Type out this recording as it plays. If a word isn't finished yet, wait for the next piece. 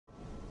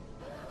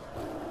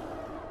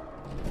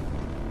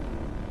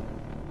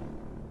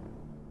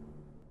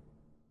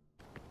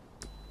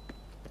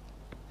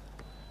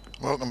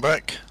Welcome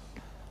back.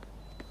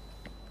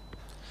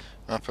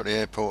 Up at the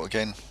airport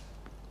again.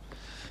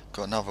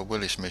 Got another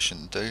Willis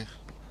mission to do.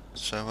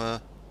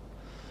 So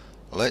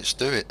let's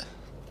do it.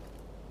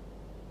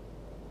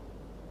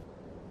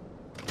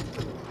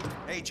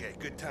 Hey Jay,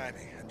 good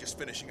timing. I'm just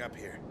finishing up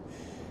here.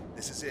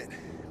 This is it.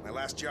 My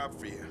last job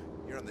for you.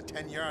 You're on the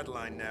 10-yard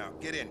line now.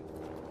 Get in.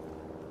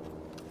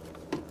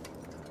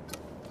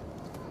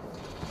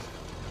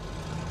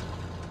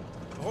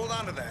 Hold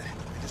on to that.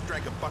 I just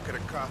drank a bucket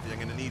of coffee. I'm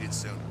gonna need it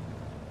soon.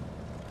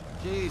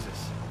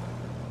 Jesus.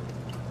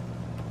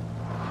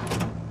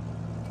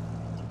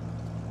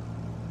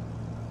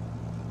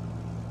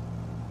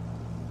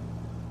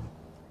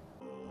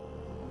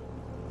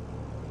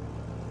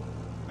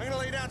 I'm gonna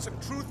lay down some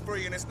truth for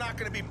you, and it's not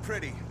gonna be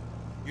pretty.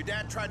 Your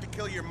dad tried to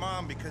kill your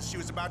mom because she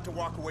was about to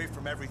walk away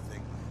from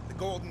everything. The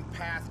Golden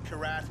Path,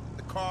 Karat,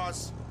 the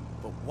cause.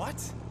 But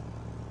what?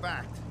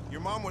 Fact.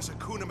 Your mom was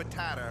Hakuna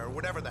Matata, or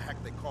whatever the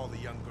heck they call the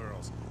young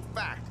girls.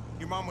 Fact.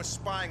 Your mom was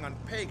spying on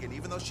Pagan,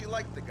 even though she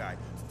liked the guy.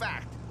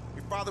 Fact.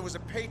 Your father was a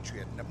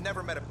patriot, and I've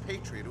never met a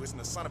patriot who isn't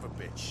a son of a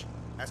bitch.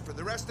 As for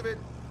the rest of it,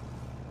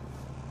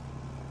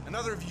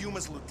 another of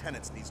Yuma's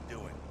lieutenants needs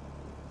doing.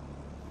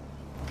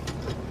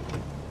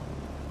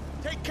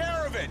 Take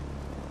care of it!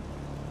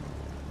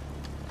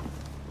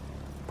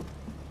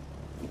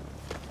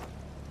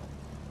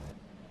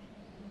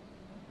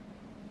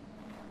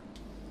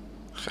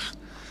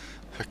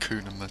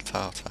 Hakuna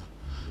Matata.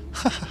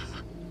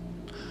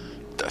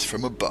 Death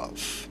from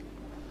above.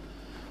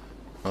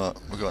 Right,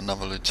 we've got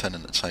another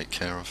lieutenant to take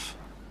care of.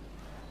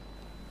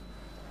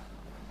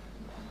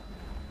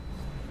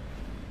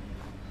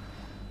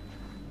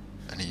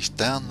 And he's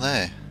down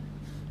there.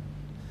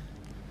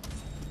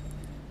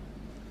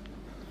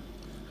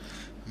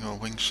 We've got a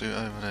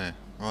wingsuit over there.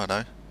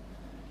 Righto.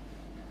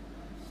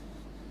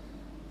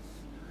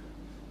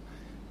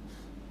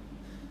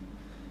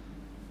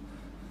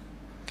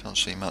 Can't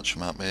see much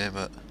from up here,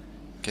 but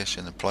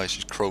guessing the place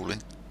is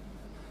crawling.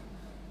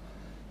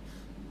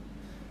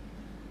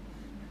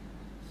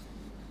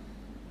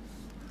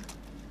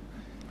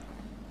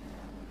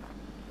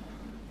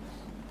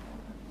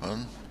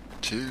 One,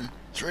 two,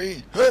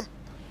 three, him!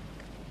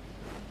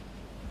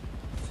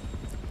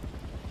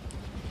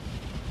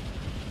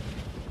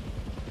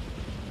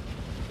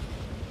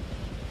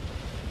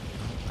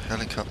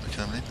 Helicopter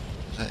coming in.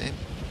 Is that him?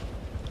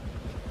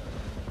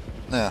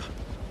 Now,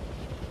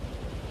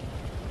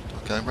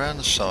 I'll go round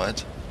the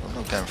side. I'm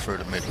not going through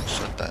the middle,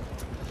 so that.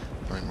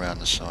 Going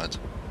round the side.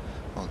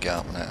 I'll get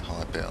up on that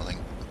high bit, I think.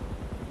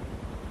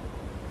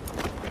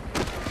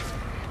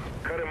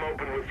 Cut him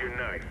open with your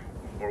knife,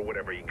 or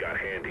whatever you got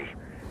handy.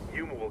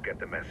 Yuma will get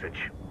the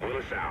message.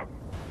 Willis out.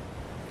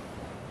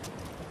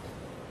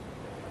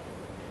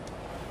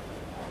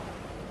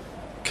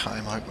 Cut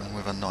him open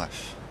with a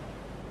knife.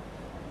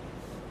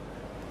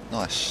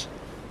 Nice.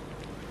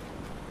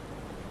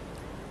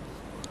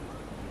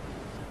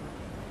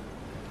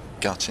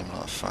 Gut him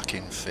like a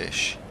fucking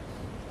fish.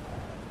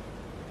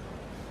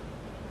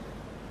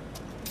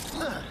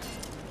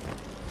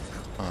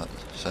 Right,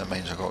 so that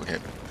means I've got to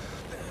get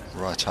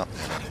right up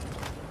there.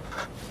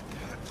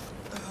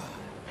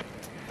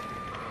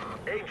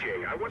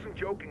 AJ, I wasn't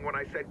joking when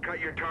I said cut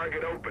your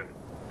target open.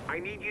 I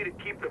need you to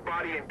keep the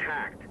body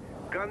intact.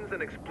 Guns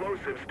and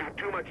explosives do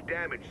too much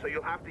damage, so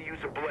you'll have to use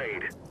a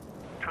blade.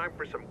 Time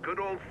for some good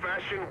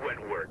old-fashioned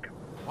wet work.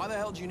 Why the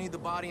hell do you need the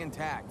body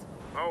intact?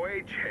 Oh,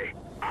 AJ,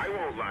 I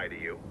won't lie to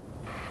you.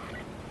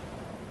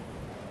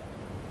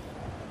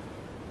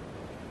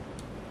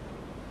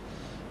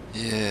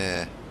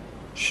 Yeah,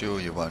 sure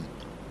you won't.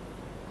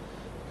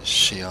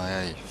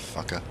 CIA,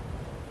 fucker.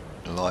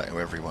 Lie to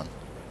everyone.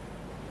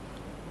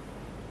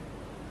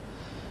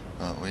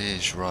 Right, well,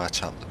 he's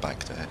right up the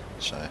back there,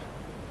 so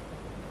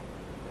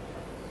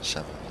let's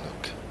have a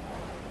look.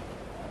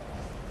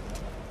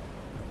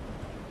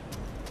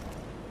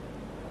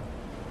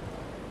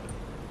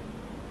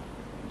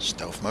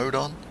 Stealth mode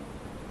on.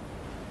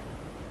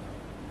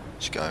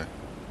 Let's go.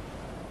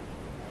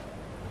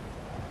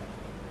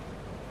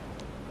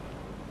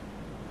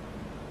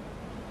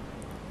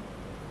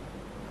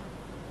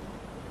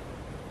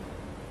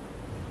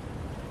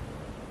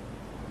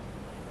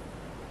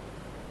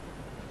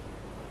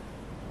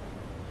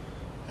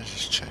 There's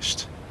his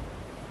chest.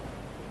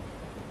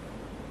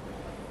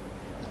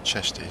 The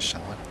chest is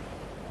somewhere.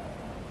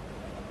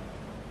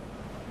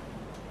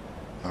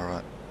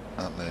 Alright,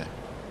 up there.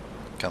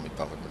 Can't be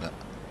bothered with that.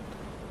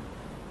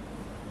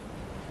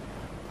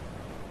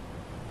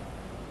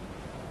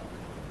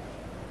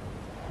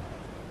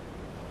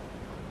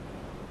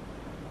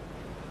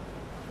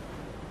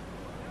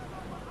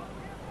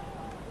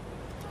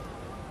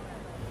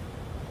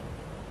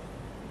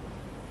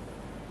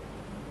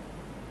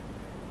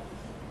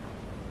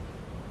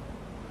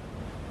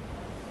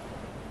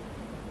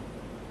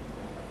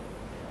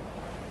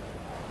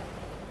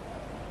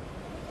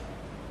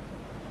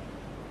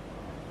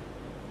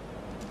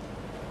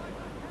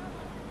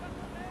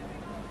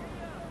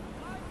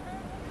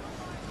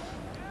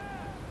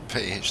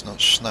 Pity it's not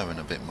snowing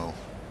a bit more.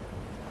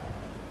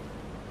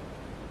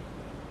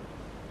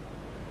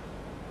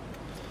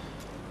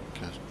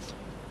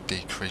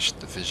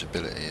 increased the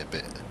visibility a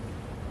bit.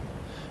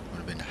 Would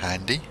have been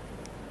handy.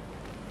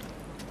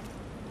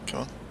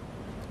 Come on.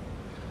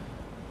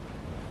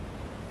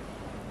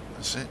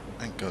 That's it.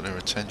 Ain't got their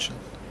attention.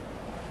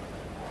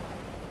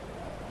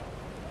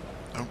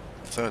 Oh,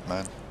 third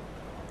man.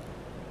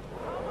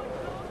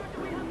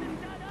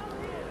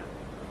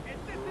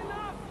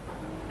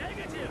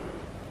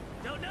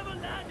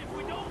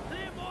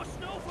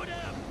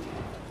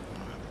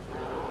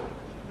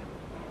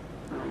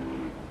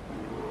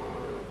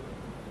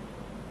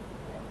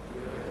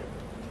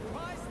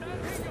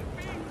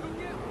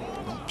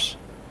 Oops.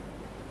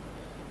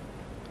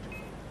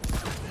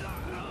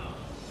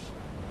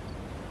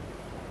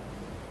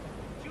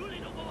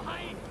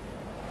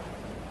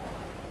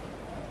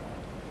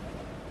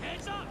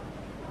 Heads up!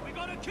 We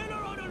got a killer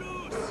on the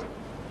loose!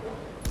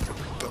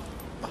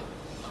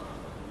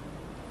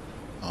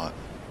 Right.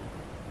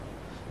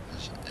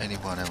 Is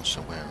anyone else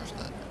aware of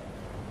that?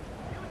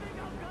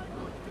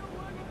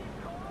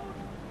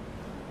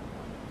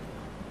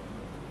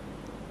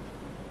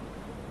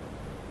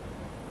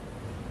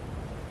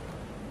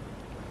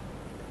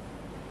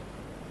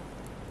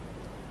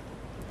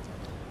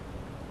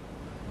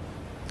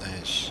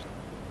 There's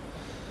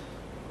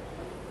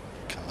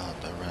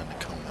Commando around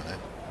the corner there.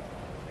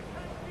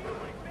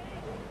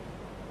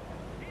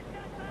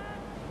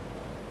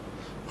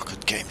 I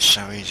could get him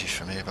so easy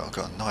from here, but I've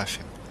got to knife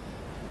him.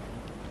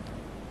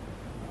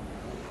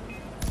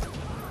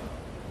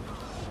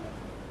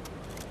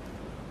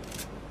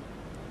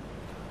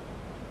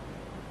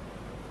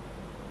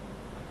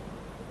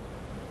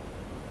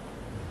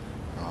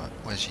 Right,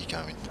 where's he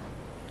going?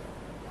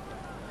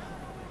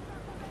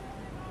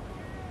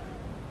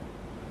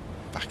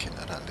 Back into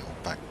that little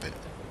back bit.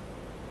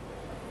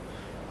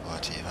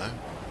 Righty-ho.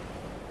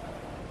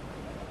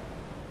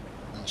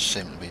 Doesn't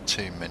seem to be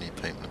too many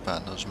people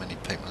about, not as many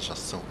people as I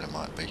thought there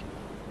might be.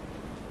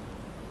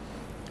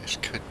 This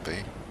could be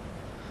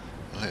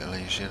a little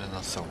easier than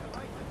I thought.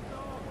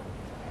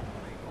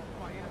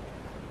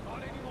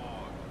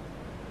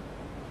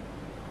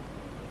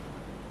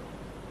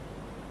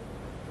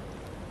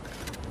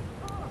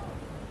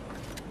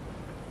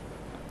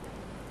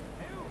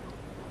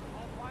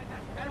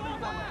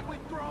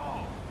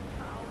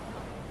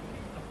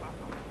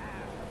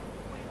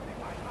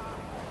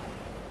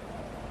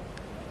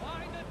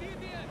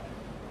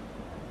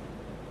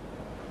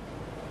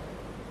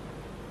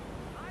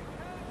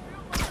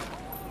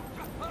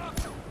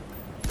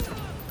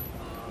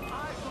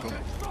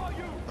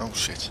 Oh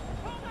shit.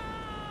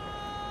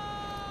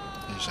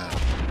 Who's that?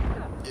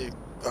 You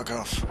bug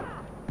off.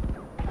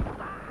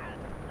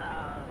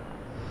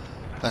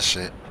 That's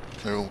it.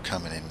 They're all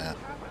coming in now.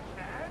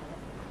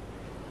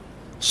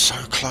 So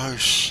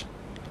close.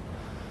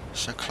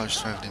 So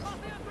close to having him.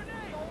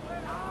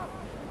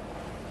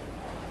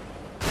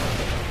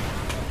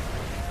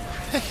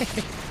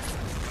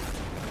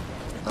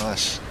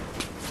 Nice.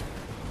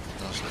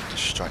 Nice little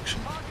distraction.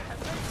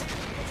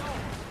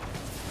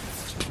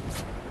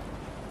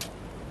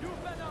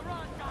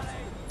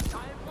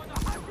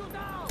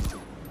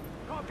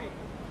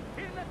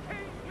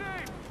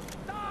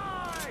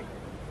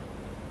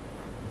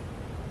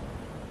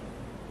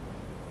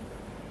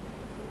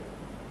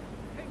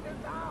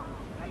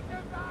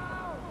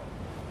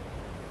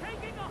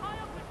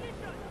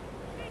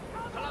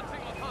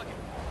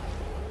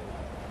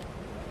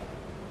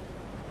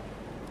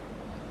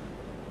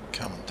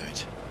 Come on,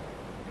 dude.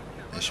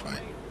 This way.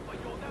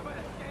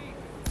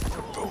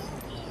 Boom.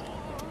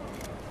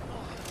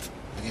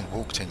 We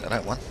walked into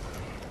that one.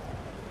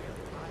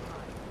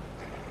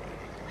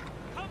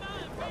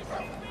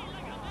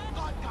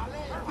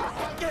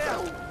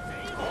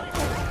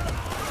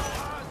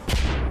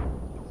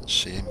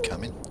 See him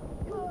coming.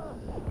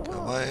 Go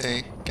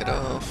away. Get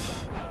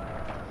off.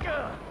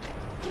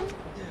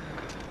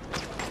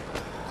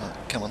 Right,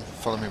 come on,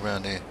 follow me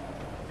around here.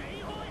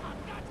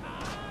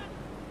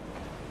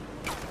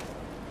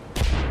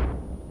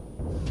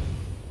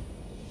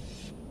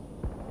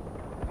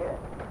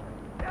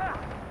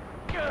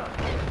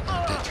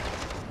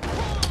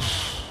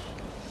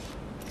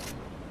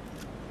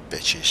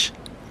 Bitches.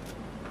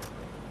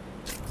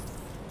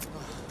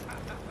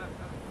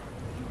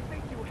 You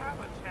think you have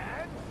a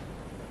chance?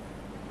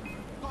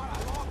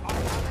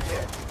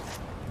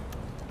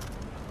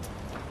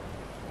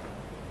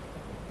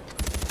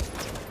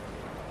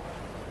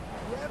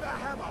 You ever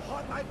have a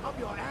hot knife up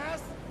your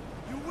ass?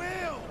 You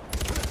will!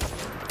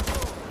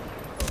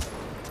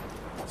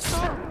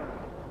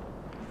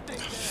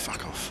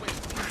 Fuck off.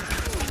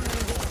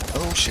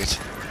 Oh shit.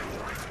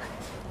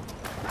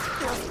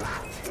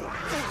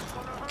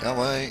 Go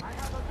away.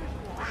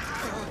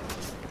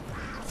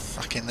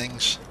 Fucking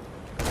things.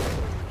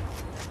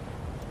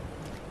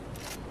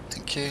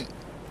 Thank you.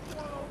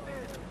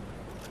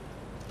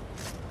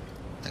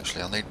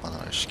 Actually, I'll need one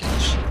of those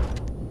skins.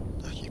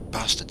 Oh, you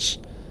bastards.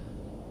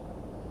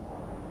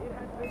 It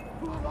has been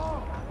too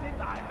long since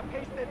I have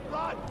tasted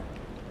blood!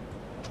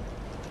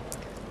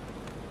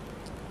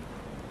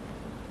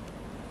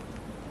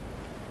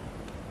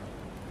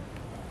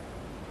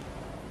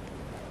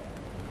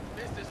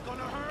 This is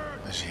gonna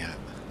hurt. Where's he at?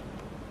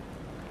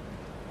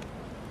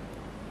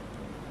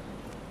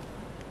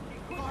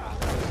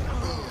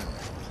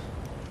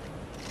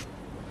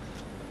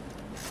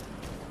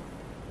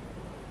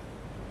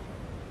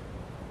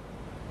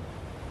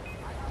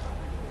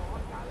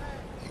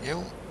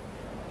 You.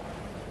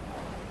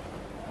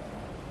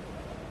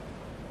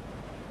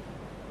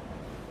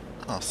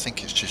 Oh, I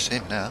think it's just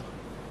him now.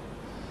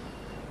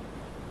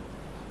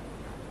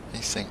 He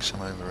thinks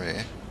I'm over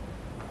here.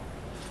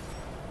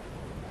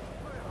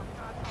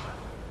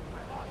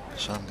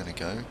 So I'm gonna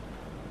go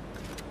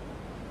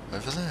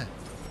over there.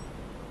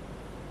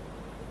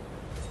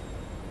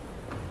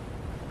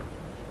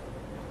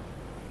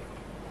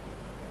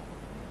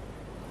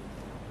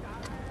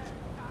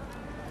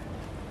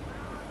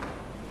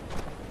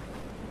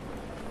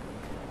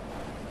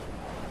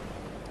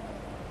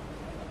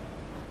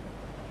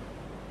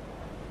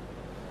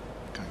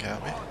 Can't get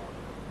out of here.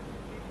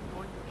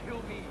 Going to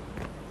kill me.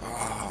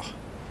 Oh,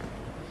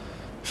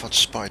 if I'd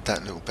spotted that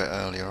a little bit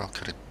earlier, I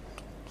could have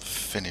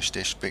finished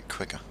this a bit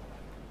quicker.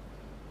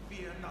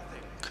 Fear nothing.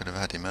 Could have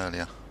had him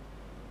earlier.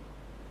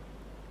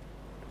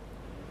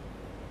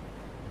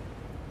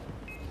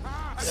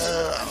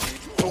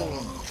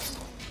 Boom.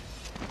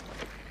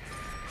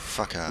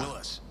 Fuck out.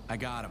 Willis, I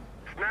got him.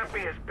 Snap me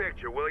his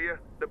picture, will you?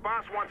 The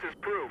boss wants his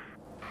proof.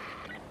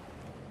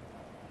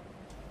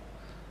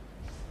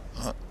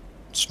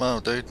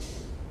 Smile, dude.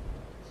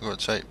 I've got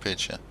to take a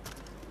picture.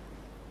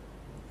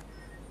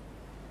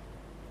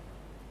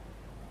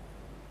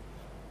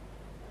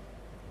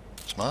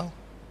 Smile?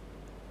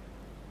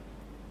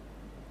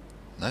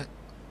 No.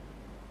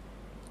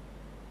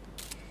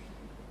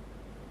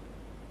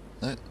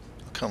 No.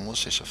 Come on,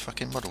 what's this? A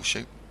fucking model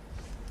shoot?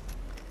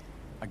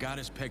 I got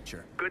his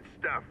picture. Good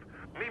stuff.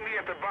 Meet me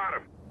at the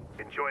bottom.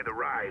 Enjoy the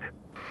ride.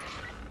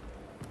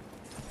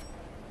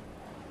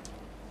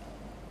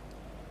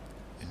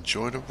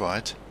 Enjoy the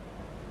ride.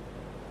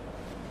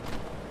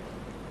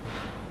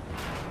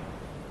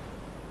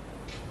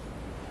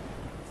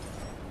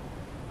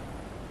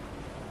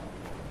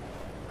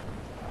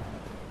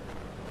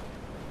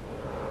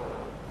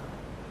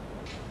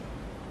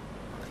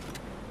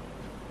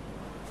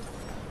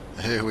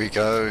 Here we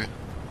go.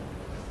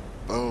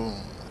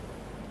 Boom.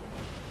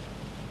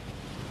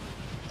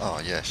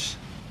 Oh, yes.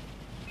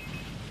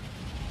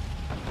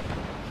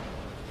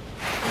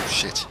 Oh,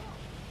 shit.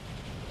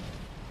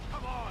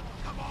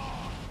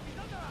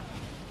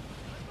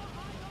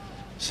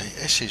 See,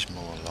 this is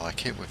more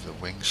like it with the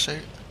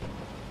wingsuit.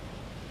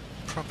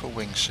 Proper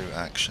wingsuit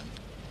action.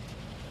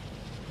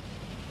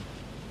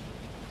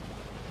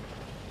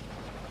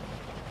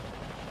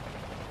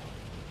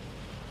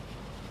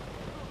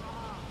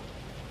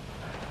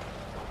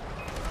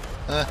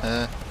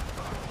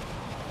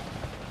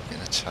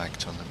 Getting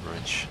attacked on the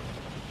bridge.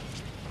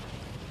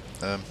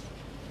 Oh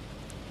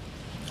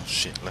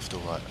shit, left or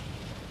right?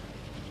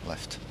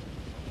 Left.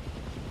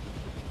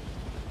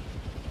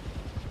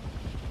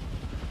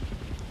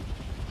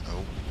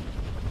 Oh.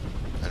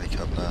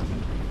 Helicopter.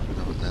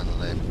 Going down the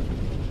lane.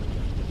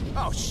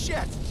 Oh,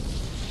 shit!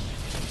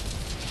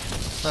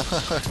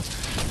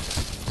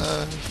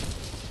 No.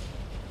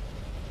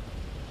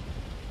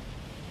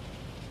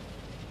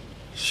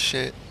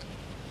 Shit.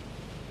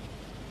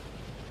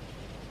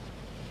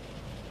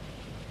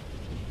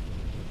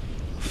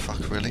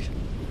 Fuck, really?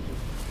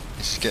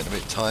 This is getting a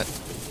bit tight.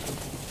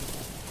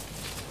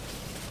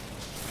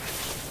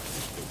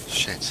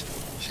 Shit.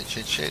 Shit,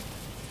 shit, shit.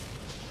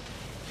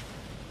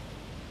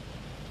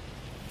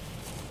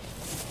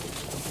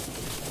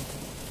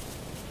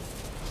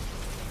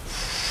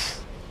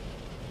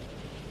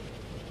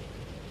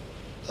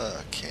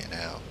 Okay,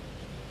 now.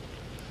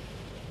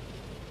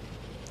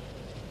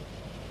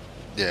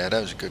 Yeah,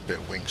 that was a good bit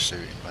of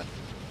wingsuiting, man.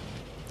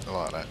 I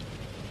like that.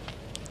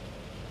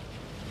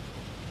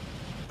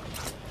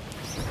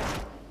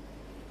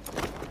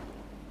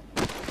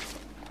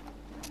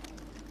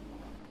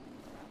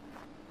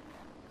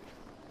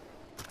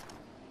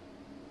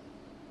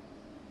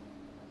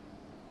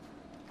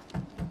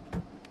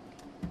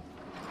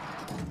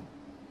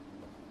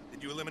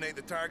 Did you eliminate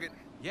the target?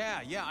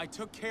 Yeah, I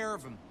took care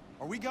of him.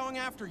 Are we going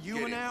after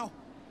Yuma in. now?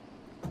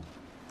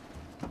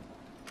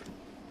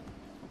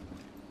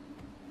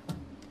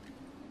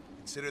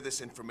 Consider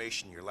this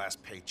information your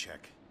last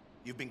paycheck.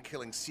 You've been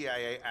killing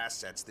CIA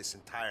assets this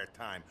entire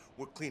time.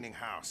 We're cleaning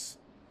house.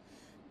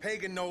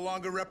 Pagan no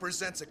longer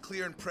represents a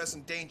clear and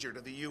present danger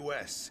to the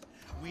U.S.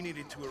 We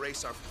needed to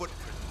erase our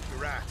footprint with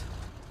Iraq.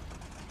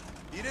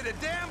 You did a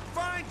damn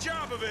fine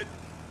job of it!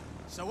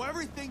 So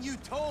everything you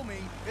told me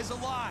is a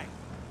lie.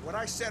 What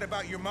I said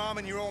about your mom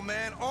and your old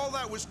man, all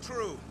that was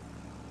true.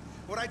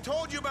 What I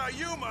told you about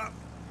Yuma,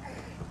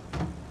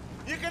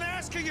 you can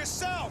ask her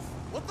yourself.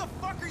 What the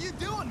fuck are you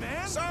doing,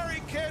 man?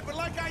 Sorry, kid, but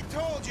like I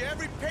told you,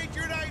 every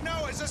patriot I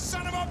know is a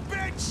son of a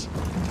bitch!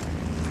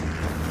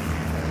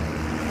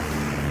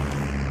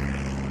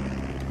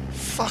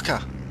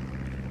 Fucker!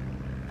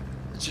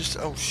 It's just,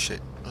 oh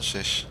shit, what's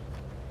this?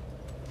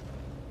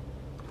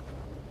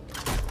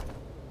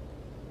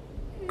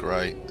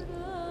 Great.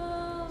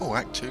 Oh,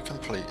 Act 2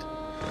 complete.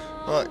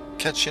 Right,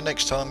 catch you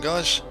next time,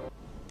 guys.